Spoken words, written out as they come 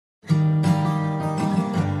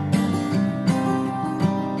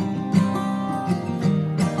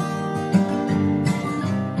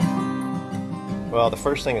Well, the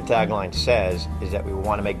first thing the tagline says is that we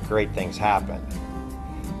want to make great things happen.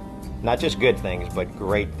 Not just good things, but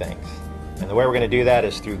great things. And the way we're going to do that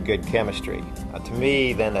is through good chemistry. To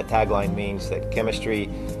me, then, the tagline means that chemistry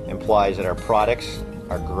implies that our products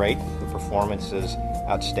are great, the performance is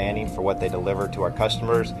outstanding for what they deliver to our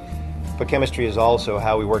customers, but chemistry is also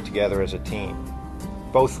how we work together as a team,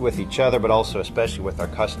 both with each other, but also especially with our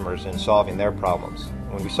customers in solving their problems.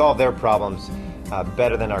 When we solve their problems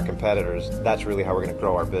better than our competitors, that's really how we're going to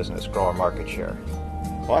grow our business, grow our market share.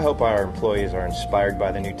 Well, I hope our employees are inspired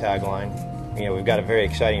by the new tagline. You know, we've got a very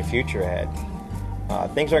exciting future ahead.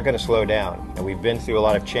 Things aren't going to slow down. And we've been through a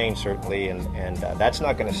lot of change, certainly, and that's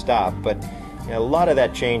not going to stop. But you know, a lot of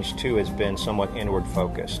that change, too, has been somewhat inward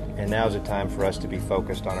focused. And now's the time for us to be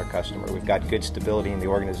focused on our customer. We've got good stability in the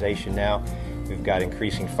organization now. We've got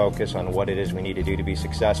increasing focus on what it is we need to do to be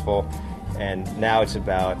successful. And now it's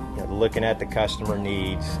about looking at the customer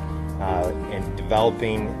needs and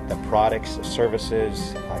developing the products, the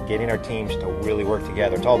services, getting our teams to really work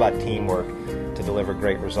together. It's all about teamwork to deliver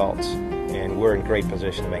great results. And we're in great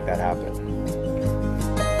position to make that happen.